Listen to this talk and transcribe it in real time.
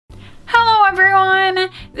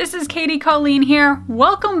everyone, this is Katie Colleen here.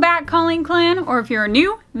 Welcome back, Colleen Clan, or if you're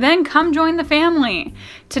new, then come join the family.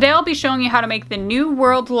 Today I'll be showing you how to make the New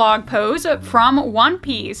World log pose from One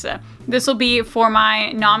Piece. This will be for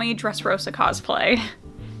my Nami Dressrosa cosplay.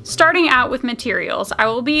 Starting out with materials, I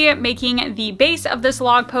will be making the base of this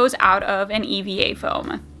log pose out of an EVA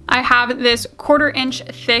foam. I have this 1/4 inch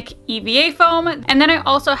thick EVA foam, and then I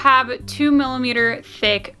also have 2mm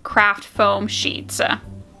thick craft foam sheets.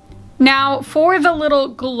 Now for the little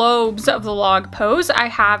globes of the log pose, I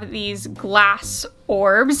have these glass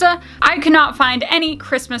orbs. I could not find any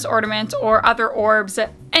Christmas ornaments or other orbs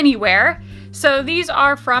anywhere, so these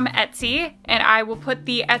are from Etsy, and I will put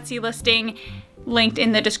the Etsy listing linked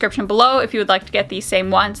in the description below if you would like to get these same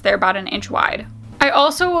ones. They're about 1 inch wide. I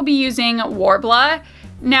also will be using Worbla.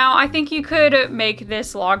 Now, I think you could make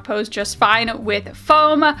this log pose just fine with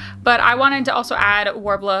foam, but I wanted to also add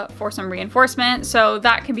Worbla for some reinforcement, so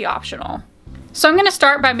that can be optional. So I'm gonna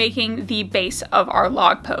start by making the base of our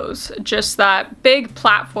log pose, just that big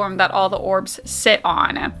platform that all the orbs sit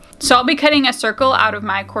on. So I'll be cutting a circle out of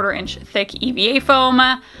my 1/4 inch thick EVA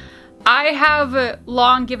foam. I have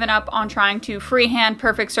long given up on trying to freehand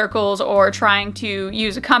perfect circles or trying to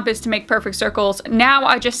use a compass to make perfect circles. Now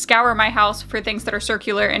I just scour my house for things that are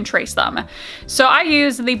circular and trace them. So I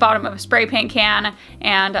use the bottom of a spray paint can,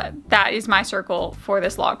 and that is my circle for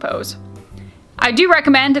this log pose. I do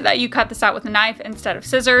recommend that you cut this out with a knife instead of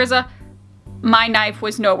scissors. My knife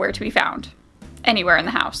was nowhere to be found, anywhere in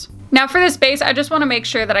the house. Now for this base, I just want to make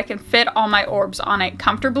sure that I can fit all my orbs on it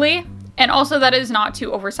comfortably, and also that it is not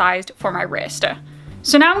too oversized for my wrist.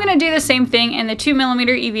 So now I'm gonna do the same thing in the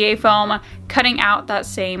 2mm EVA foam, cutting out that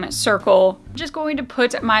same circle. I'm just going to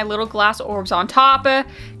put my little glass orbs on top,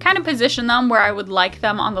 kind of position them where I would like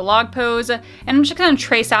them on the log pose, and I'm just gonna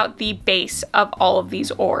trace out the base of all of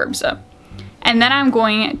these orbs. And then I'm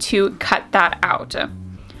going to cut that out.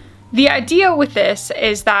 The idea with this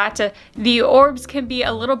is that the orbs can be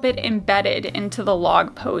a little bit embedded into the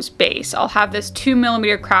log pose base. I'll have this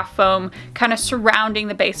 2mm craft foam kind of surrounding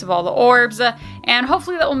the base of all the orbs, and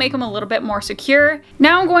hopefully that will make them a little bit more secure.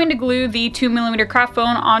 Now I'm going to glue the 2mm craft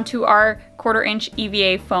foam onto our 1/4 inch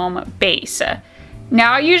EVA foam base.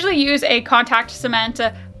 Now I usually use a contact cement,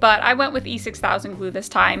 but I went with E6000 glue this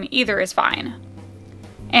time. Either is fine.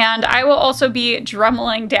 And I will also be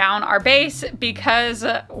dremeling down our base because,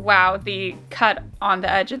 wow, the cut on the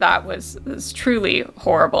edge of that was truly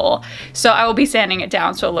horrible. So I will be sanding it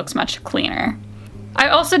down so it looks much cleaner. I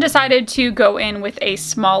also decided to go in with a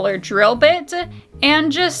smaller drill bit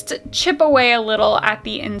and just chip away a little at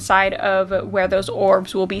the inside of where those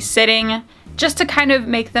orbs will be sitting, just to kind of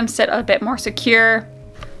make them sit a bit more secure.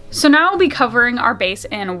 So now we'll be covering our base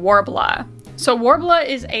in Worbla. So Worbla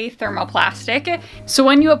is a thermoplastic, so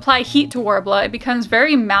when you apply heat to Worbla, it becomes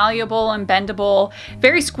very malleable and bendable,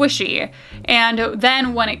 very squishy, and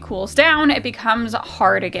then when it cools down, it becomes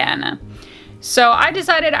hard again. So I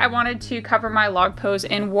decided I wanted to cover my log pose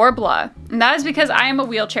in Worbla, and that is because I am a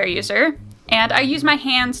wheelchair user, and I use my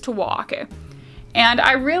hands to walk. And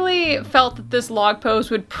I really felt that this log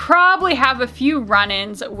pose would probably have a few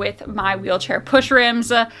run-ins with my wheelchair push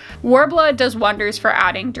rims. Worbla does wonders for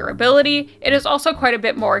adding durability. It is also quite a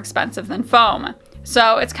bit more expensive than foam.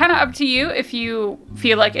 So it's kind of up to you if you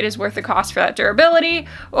feel like it is worth the cost for that durability,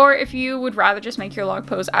 or if you would rather just make your log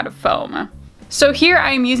pose out of foam. So here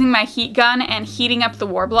I am using my heat gun and heating up the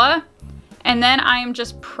Worbla, and then I am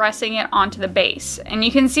just pressing it onto the base. And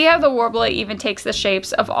you can see how the Worbla even takes the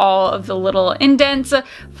shapes of all of the little indents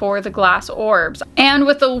for the glass orbs. And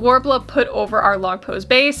with the Worbla put over our log pose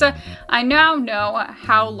base, I now know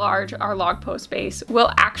how large our log pose base will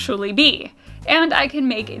actually be. And I can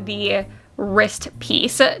make the wrist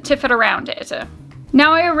piece to fit around it.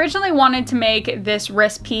 Now I originally wanted to make this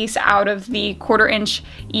wrist piece out of the 1/4 inch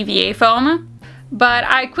EVA foam, but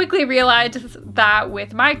I quickly realized that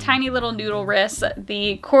with my tiny little noodle wrists,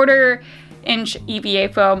 the 1/4 inch EVA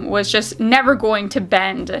foam was just never going to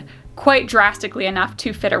bend quite drastically enough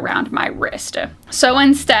to fit around my wrist. So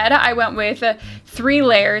instead, I went with 3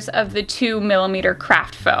 layers of the 2mm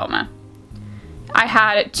craft foam. I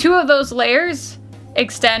had 2 of those layers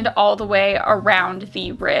extend all the way around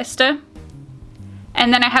the wrist,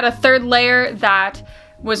 and then I had a 3rd layer that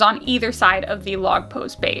was on either side of the log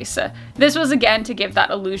pose base. This was again to give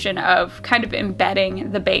that illusion of kind of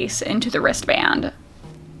embedding the base into the wristband.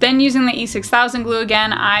 Then using the E6000 glue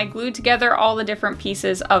again, I glued together all the different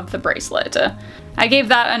pieces of the bracelet. I gave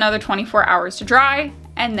that another 24 hours to dry,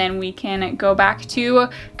 and then we can go back to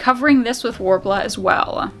covering this with Worbla as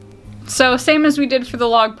well. So same as we did for the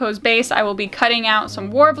log pose base, I will be cutting out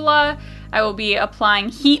some Worbla. I will be applying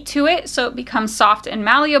heat to it so it becomes soft and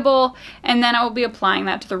malleable, and then I will be applying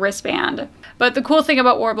that to the wristband. But the cool thing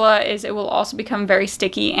about Worbla is it will also become very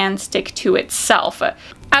sticky and stick to itself.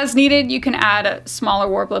 As needed, you can add smaller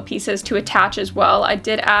Worbla pieces to attach as well. I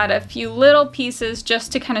did add a few little pieces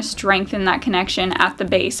just to kind of strengthen that connection at the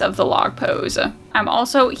base of the log pose. I'm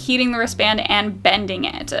also heating the wristband and bending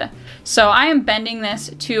it. So I am bending this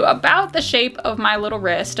to about the shape of my little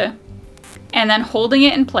wrist and then holding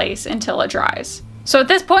it in place until it dries. So at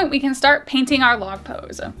this point, we can start painting our log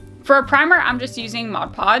pose. For a primer, I'm just using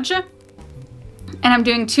Mod Podge, and I'm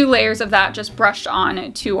doing 2 layers of that just brushed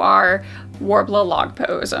on to our Worbla log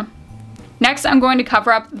pose. Next, I'm going to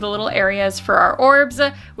cover up the little areas for our orbs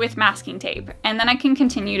with masking tape, and then I can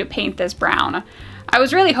continue to paint this brown. I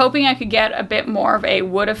was really hoping I could get a bit more of a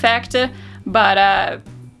wood effect, but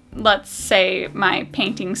let's say my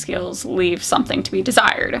painting skills leave something to be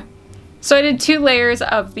desired. So I did 2 layers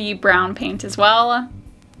of the brown paint as well.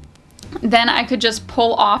 Then I could just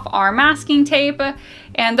pull off our masking tape,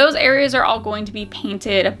 and those areas are all going to be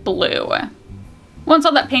painted blue. Once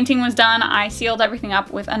all that painting was done, I sealed everything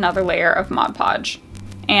up with another layer of Mod Podge.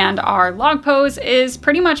 And our log pose is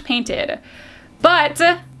pretty much painted. But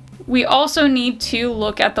we also need to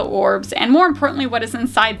look at the orbs and, more importantly, what is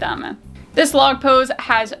inside them. This log pose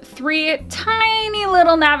has 3 tiny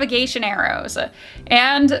little navigation arrows,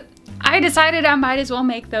 and I decided I might as well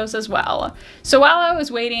make those as well. So while I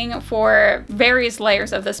was waiting for various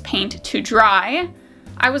layers of this paint to dry,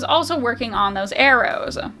 I was also working on those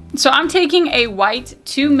arrows. So I'm taking a white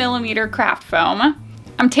 2mm craft foam.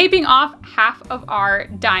 I'm taping off half of our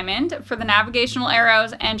diamond for the navigational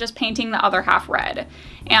arrows and just painting the other half red.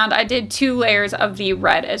 And I did 2 layers of the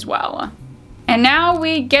red as well. And now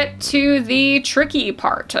we get to the tricky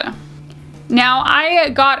part. Now, I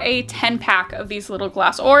got a 10-pack of these little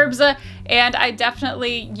glass orbs, and I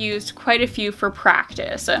definitely used quite a few for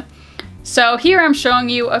practice. So here I'm showing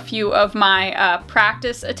you a few of my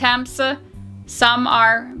practice attempts. Some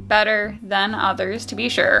are better than others, to be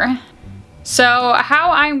sure. So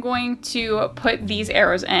how I'm going to put these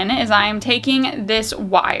arrows in is I am taking this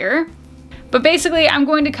wire, but basically I'm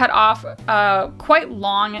going to cut off a quite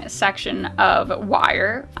long section of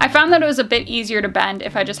wire. I found that it was a bit easier to bend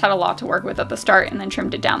if I just had a lot to work with at the start and then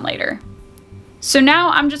trimmed it down later. So now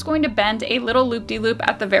I'm just going to bend a little loop-de-loop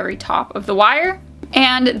at the very top of the wire,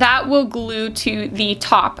 and that will glue to the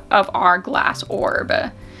top of our glass orb.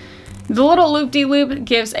 The little loop-de-loop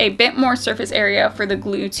gives a bit more surface area for the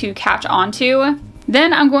glue to catch onto.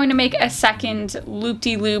 Then I'm going to make a second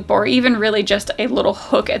loop-de-loop, or even really just a little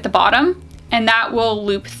hook at the bottom, and that will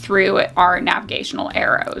loop through our navigational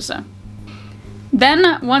arrows.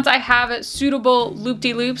 Then, once I have suitable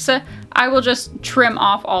loop-de-loops, I will just trim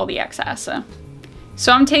off all the excess.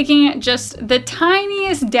 So I'm taking just the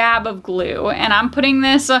tiniest dab of glue, and I'm putting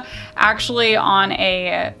this actually on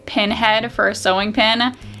a pin head for a sewing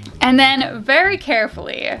pin. And then very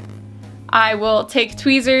carefully, I will take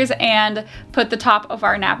tweezers and put the top of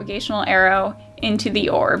our navigational arrow into the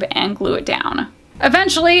orb and glue it down.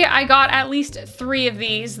 Eventually, I got at least 3 of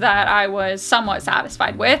these that I was somewhat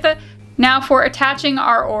satisfied with. Now for attaching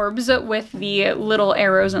our orbs with the little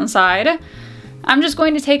arrows inside, I'm just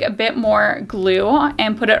going to take a bit more glue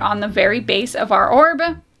and put it on the very base of our orb,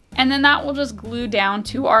 and then that will just glue down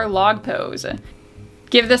to our log pose.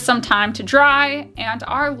 Give this some time to dry, and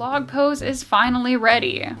our log pose is finally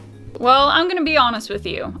ready. Well, I'm gonna be honest with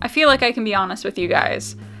you. I feel like I can be honest with you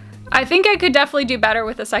guys. I think I could definitely do better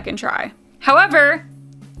with a second try. However,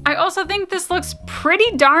 I also think this looks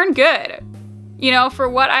pretty darn good. You know, for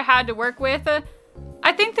what I had to work with,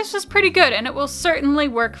 I think this was pretty good, and it will certainly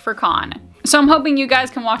work for con. So I'm hoping you guys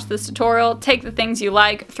can watch this tutorial, take the things you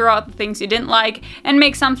like, throw out the things you didn't like, and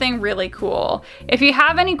make something really cool. If you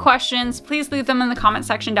have any questions, please leave them in the comment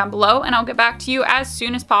section down below, and I'll get back to you as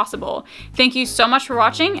soon as possible. Thank you so much for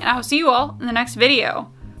watching, and I will see you all in the next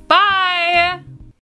video. Bye!